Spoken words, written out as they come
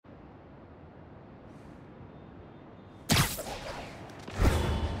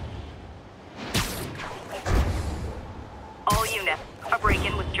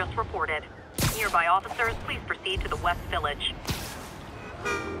just reported. Nearby officers, please proceed to the West Village.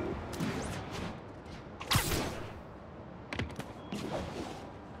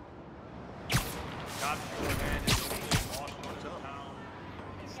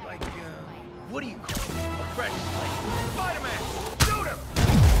 It's like, what do you call it? A fresh slate. Spider-Man! Shoot him!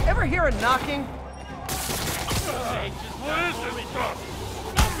 Ever hear a knocking? Hey, just what is this?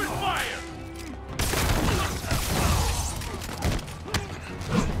 Open fire!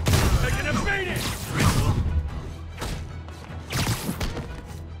 Taking a beating!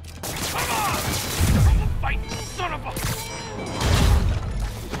 Come on! I'm a fighting son of a...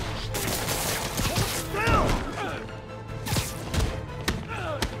 Hold still!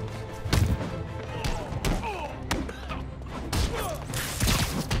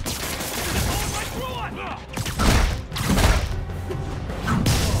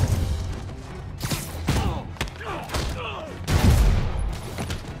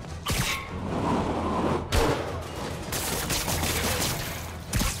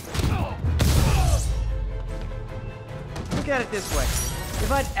 Look at it this way.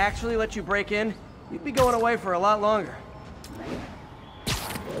 If I'd actually let you break in, you'd be going away for a lot longer.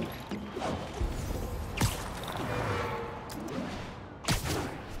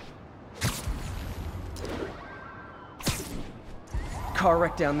 Car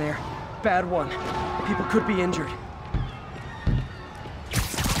wreck down there. Bad one. People could be injured.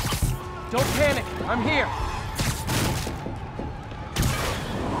 Don't panic. I'm here.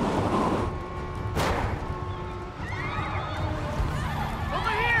 Over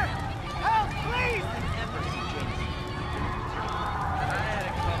here! Help, please!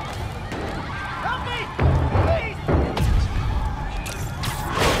 Help me! Please!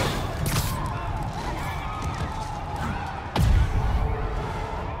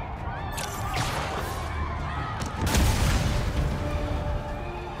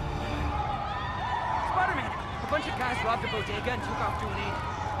 Spider-Man! A bunch of guys robbed a bodega and took off doing aid.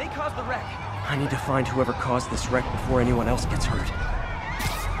 They caused the wreck. I need to find whoever caused this wreck before anyone else gets hurt.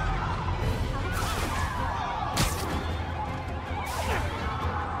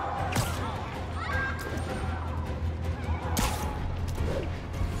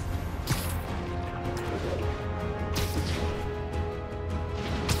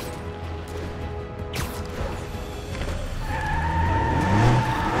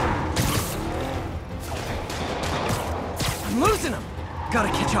 I'm losing them! Gotta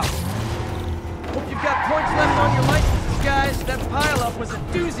catch up. Hope you've got points left on your licenses, guys. That pileup was a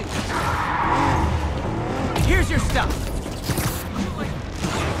doozy. Here's your stuff.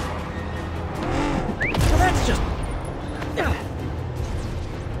 Well, that's just...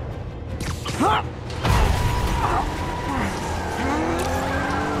 Huh?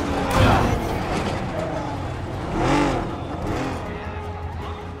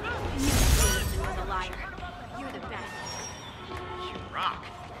 You're the liar. You're the best. You rock.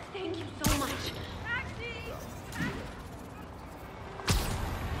 Thank you so much.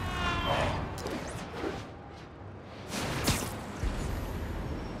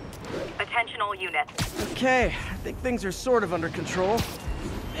 Attention all units. Okay, I think things are sort of under control.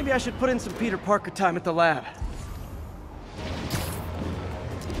 Maybe I should put in some Peter Parker time at the lab.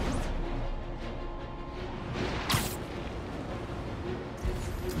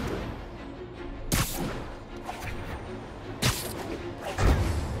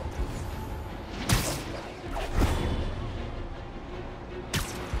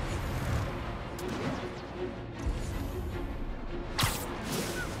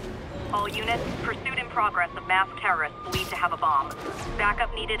 All units, pursuit in progress of masked terrorists believed to have a bomb.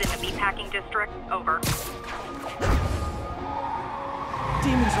 Backup needed in the meatpacking district. Over.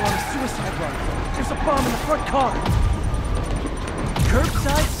 Demons are on a suicide run. There's a bomb in the front car.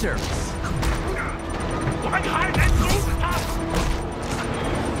 Curbside service.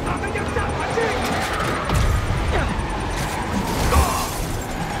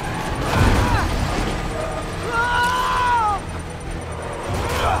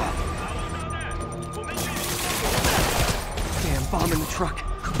 Damn bomb in the truck.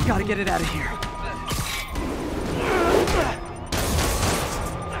 Gotta get it out of here.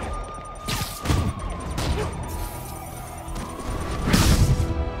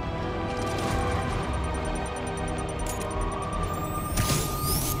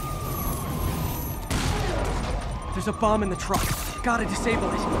 There's a bomb in the truck. Gotta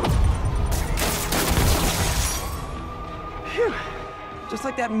disable it. Phew. Just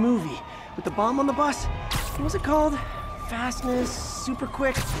like that movie with the bomb on the bus. What was it called? Fastness, super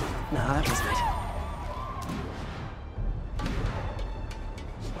quick? Nah, that wasn't it.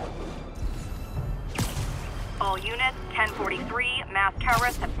 All units, 1043, mass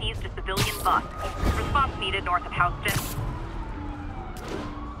terrorists have seized a civilian bus. Response needed north of Houston.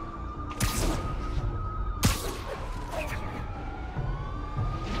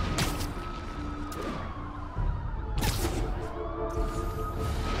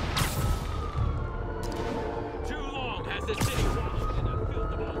 Too long has the city wallowed in a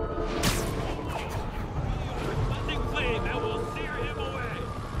field of outlaws. Nothing flame that will sear him away.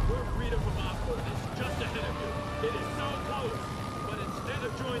 Your freedom from Osborne is just ahead of you. It is so close. But instead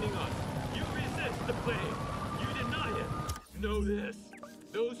of joining us, you resist the flame. You deny it. Know this.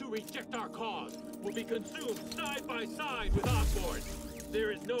 Those who reject our cause will be consumed side by side with Osborne. There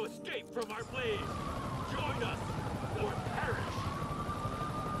is no escape from our flame. Join us or perish.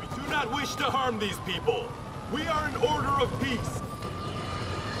 We do not wish to harm these people. We are an order of peace.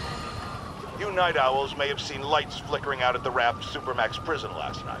 You night owls may have seen lights flickering out at the Raft Supermax prison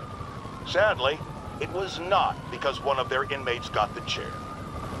last night. Sadly, it was not because one of their inmates got the chair.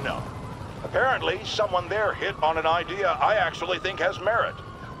 No. Apparently, someone there hit on an idea I actually think has merit,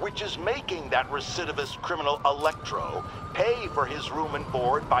 which is making that recidivist criminal Electro pay for his room and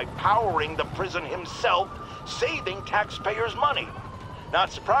board by powering the prison himself, saving taxpayers' money. Not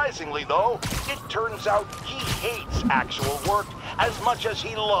surprisingly, though, it turns out he hates actual work as much as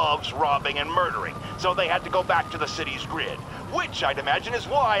he loves robbing and murdering, so they had to go back to the city's grid, which I'd imagine is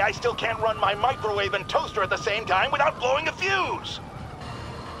why I still can't run my microwave and toaster at the same time without blowing a fuse.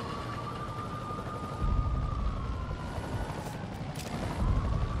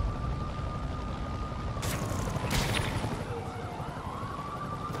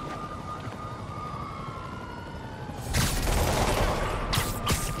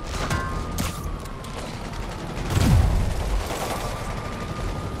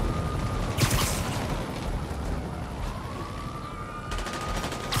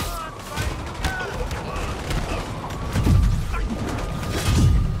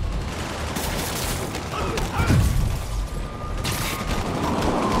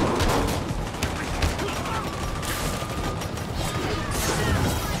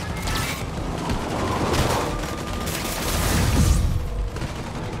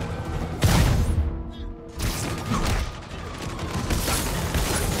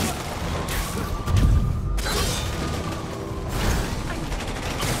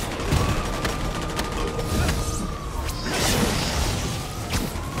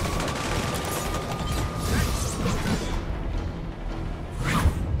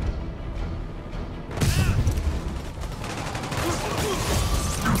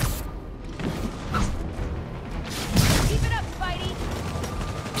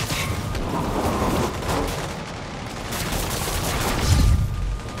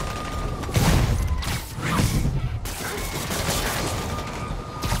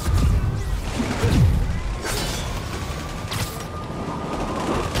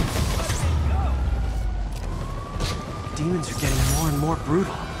 Demons are getting more and more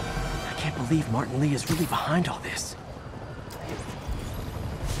brutal. I can't believe Martin Lee is really behind all this.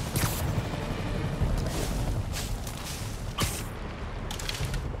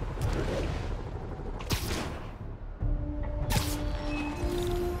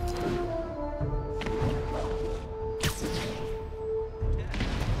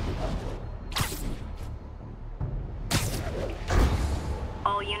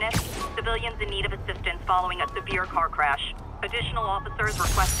 All units, civilians in need of assistance following a severe car crash. Additional officers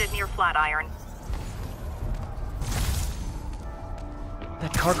requested near Flatiron.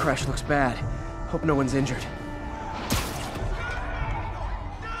 That car crash looks bad. Hope no one's injured.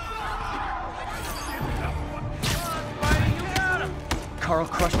 Carl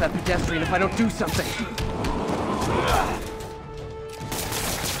crushed that pedestrian if I don't do something.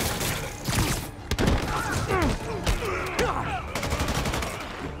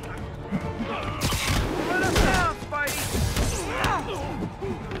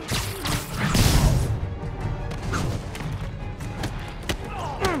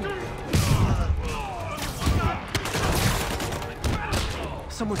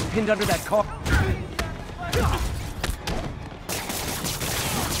 Someone's pinned under that car.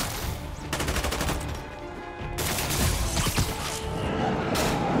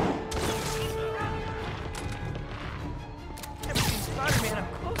 Never seen Spider-Man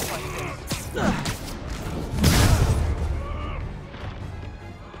up close like this.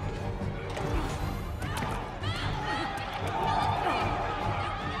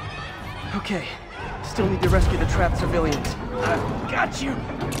 Okay, still need to rescue the trapped civilians. I've got you!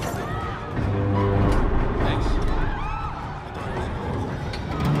 Thanks.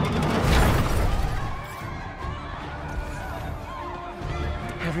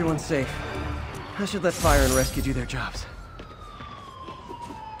 Everyone's safe. I should let fire and rescue do their jobs.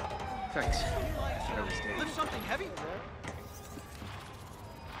 Thanks. Lift something heavy?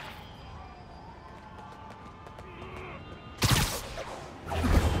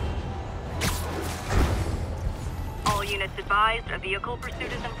 All units advised, a vehicle pursuit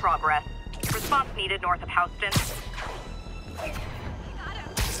is in progress. Response needed north of Houston.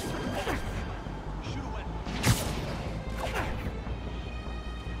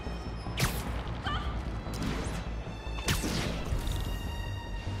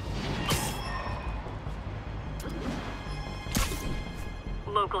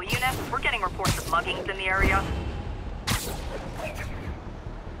 Local units, we're getting reports of muggings in the area.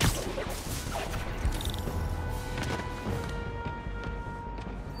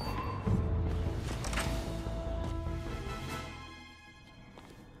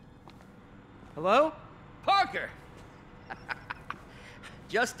 Hello? Parker!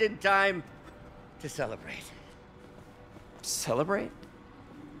 Just in time to celebrate. Celebrate?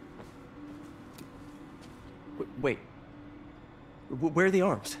 Wait. Where are the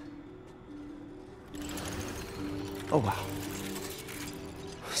arms? Oh, wow.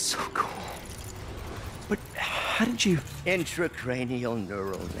 So cool. But how did you... Intracranial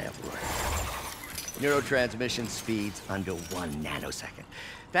neural network. Neurotransmission speeds under 1 nanosecond.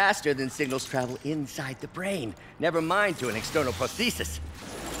 Faster than signals travel inside the brain. Never mind to an external prosthesis.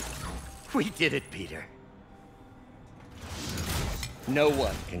 We did it, Peter. No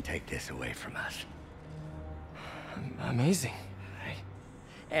one can take this away from us. Amazing.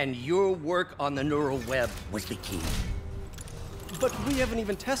 And your work on the neural web was the key. But we haven't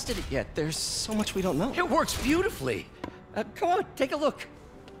even tested it yet. There's so much we don't know. It works beautifully. Come on, take a look.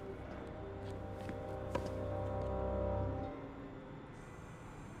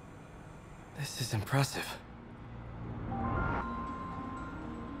 This is impressive.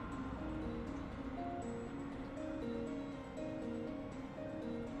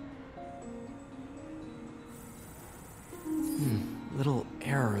 Little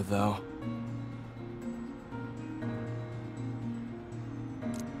error, though.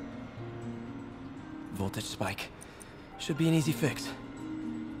 Voltage spike. Should be an easy fix.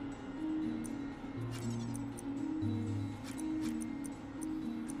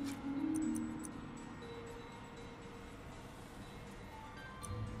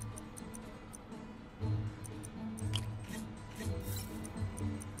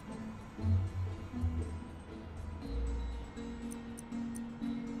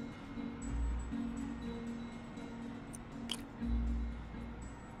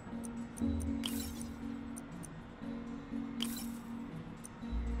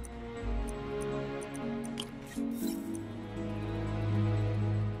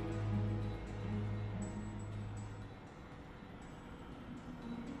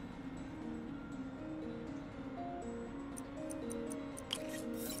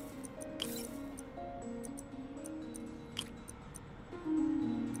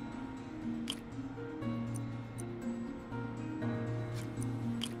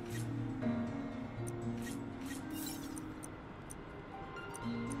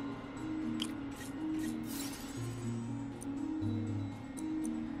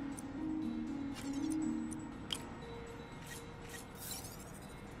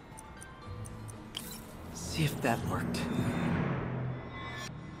 See if that worked.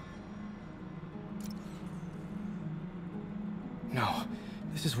 No,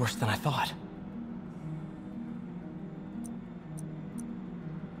 this is worse than I thought.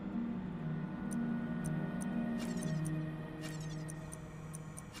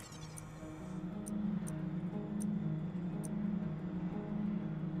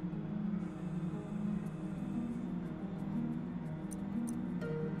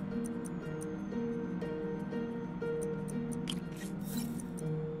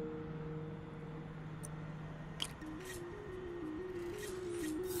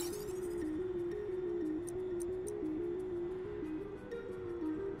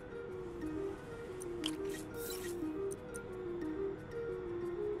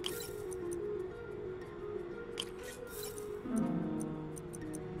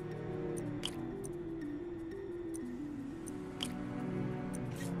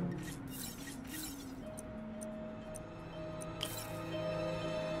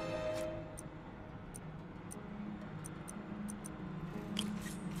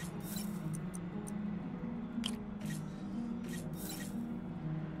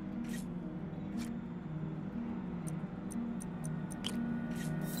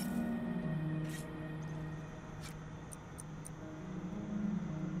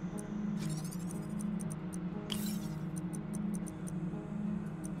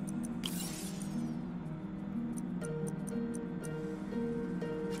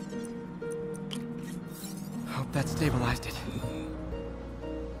 That stabilized it.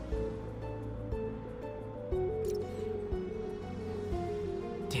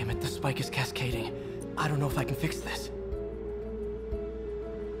 Damn it, the spike is cascading. I don't know if I can fix this.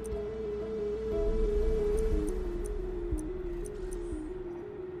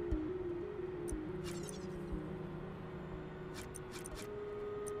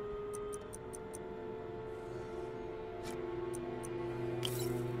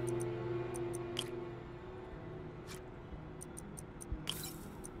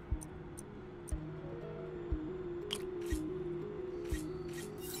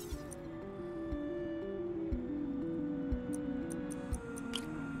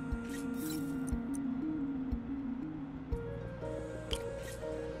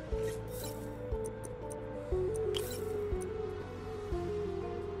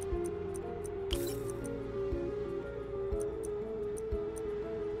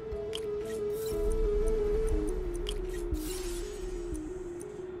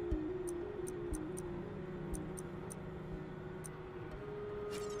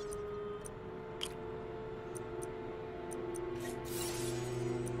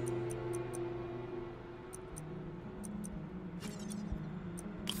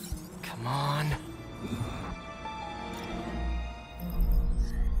 Come on.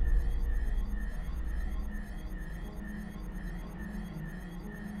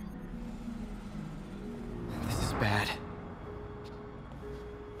 This is bad.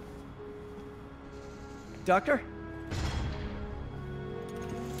 Doctor?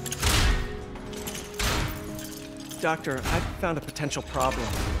 Doctor, I've found a potential problem.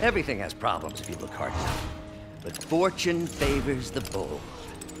 Everything has problems if you look hard enough. But fortune favors the bold.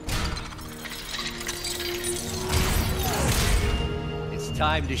 It's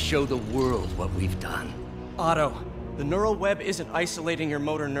time to show the world what we've done. Otto, the neural web isn't isolating your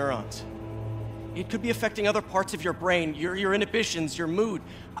motor neurons. It could be affecting other parts of your brain, your inhibitions, your mood.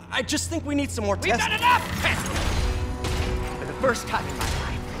 I just think we need some more tests. We've done enough testing! For the first time in my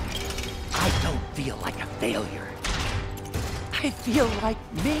life, I don't feel like a failure. I feel like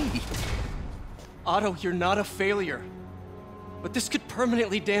me. Otto, you're not a failure. But this could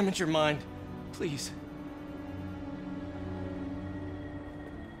permanently damage your mind. Please.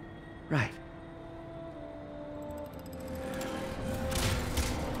 Right.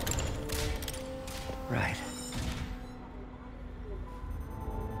 Right.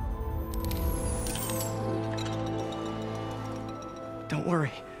 Don't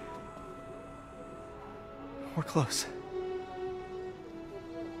worry. We're close.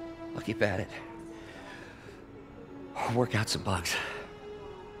 I'll keep at it. I'll work out some bugs.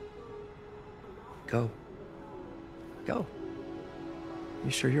 Go. Go.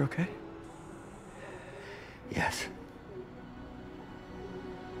 You sure you're okay? Yes.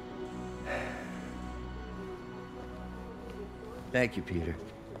 Thank you, Peter.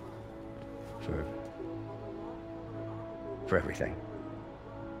 For everything.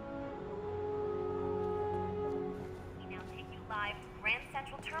 We now take you live to Grand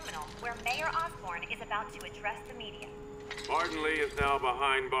Central Terminal, where Mayor Osborne is about to address the media. Martin Lee is now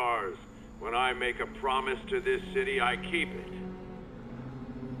behind bars. When I make a promise to this city, I keep it.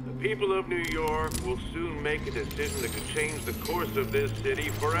 The people of New York will soon make a decision that could change the course of this city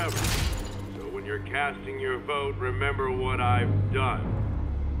forever. So when you're casting your vote, remember what I've done.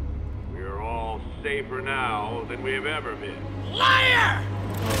 We are all safer now than we have ever been. Liar!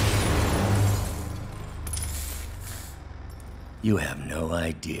 You have no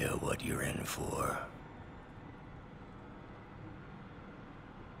idea what you're in for.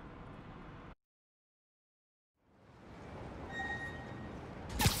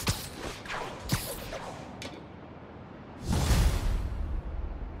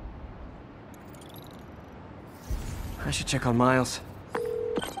 I should check on Miles.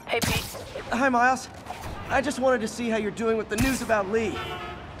 Hey, Pete. Hi, Miles. I just wanted to see how you're doing with the news about Lee.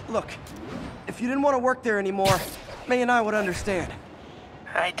 Look, if you didn't want to work there anymore, May and I would understand.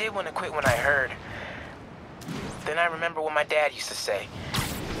 I did want to quit when I heard. Then I remember what my dad used to say.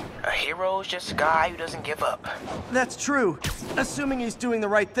 A hero is just a guy who doesn't give up. That's true, assuming he's doing the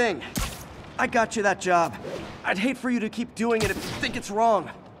right thing. I got you that job. I'd hate for you to keep doing it if you think it's wrong.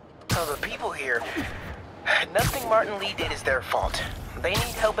 Oh, the people here, nothing Martin Lee did is their fault. They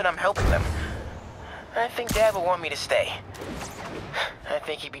need help and I'm helping them. I think Dad would want me to stay. I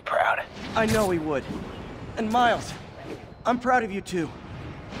think he'd be proud. I know he would. And Miles, I'm proud of you too.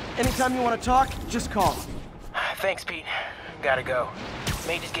 Anytime you want to talk, just call. Thanks, Pete. Gotta go.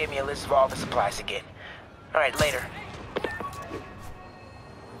 May just gave me a list of all the supplies to get. All right, later.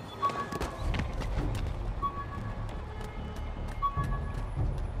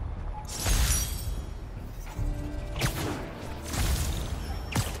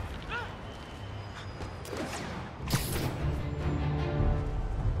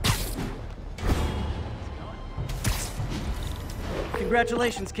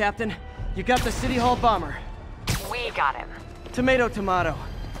 Congratulations, Captain. You got the City Hall bomber. We got him. Tomato, tomato.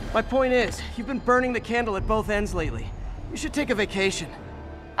 My point is, you've been burning the candle at both ends lately. You should take a vacation.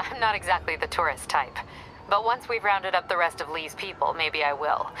 I'm not exactly the tourist type, but once we've rounded up the rest of Lee's people, maybe I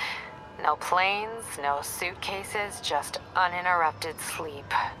will. No planes, no suitcases, just uninterrupted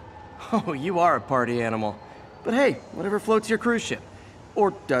sleep. Oh, you are a party animal. But hey, whatever floats your cruise ship.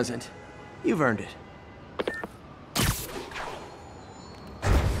 Or doesn't. You've earned it.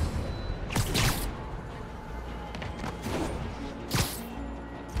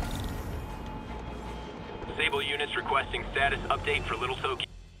 Disable units requesting status update for Little Tokyo.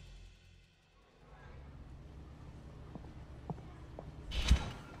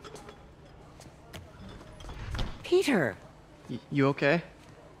 Peter! You okay?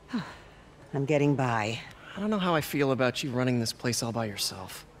 I'm getting by. I don't know how I feel about you running this place all by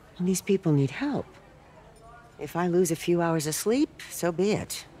yourself. And these people need help. If I lose a few hours of sleep, so be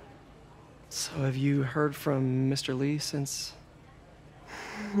it. So have you heard from Mr. Lee since...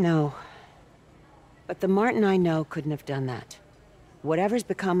 No. But the Martin I know couldn't have done that. Whatever's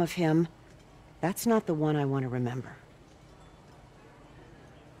become of him, that's not the one I want to remember.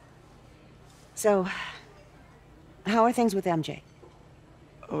 So, how are things with MJ?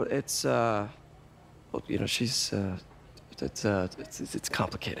 Oh, it's, well, you know, she's, it's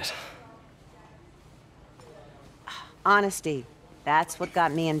complicated. Honesty. That's what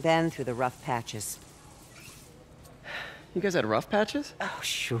got me and Ben through the rough patches. You guys had rough patches? Oh,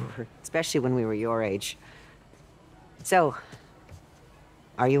 sure. Especially when we were your age. So,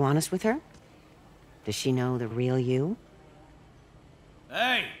 are you honest with her? Does she know the real you?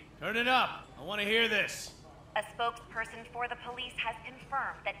 Hey, turn it up. I want to hear this. A spokesperson for the police has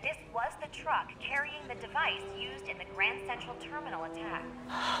confirmed that this was the truck carrying the device used in the Grand Central Terminal attack.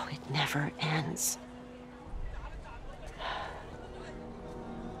 Oh, it never ends.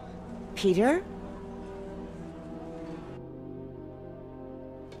 Peter?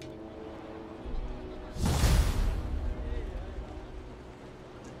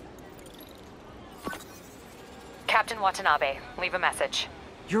 Captain Watanabe, leave a message.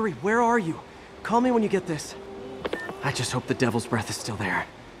 Yuri, where are you? Call me when you get this. I just hope the Devil's Breath is still there.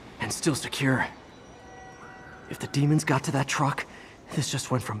 And still secure. If the demons got to that truck, this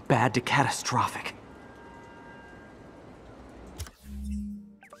just went from bad to catastrophic.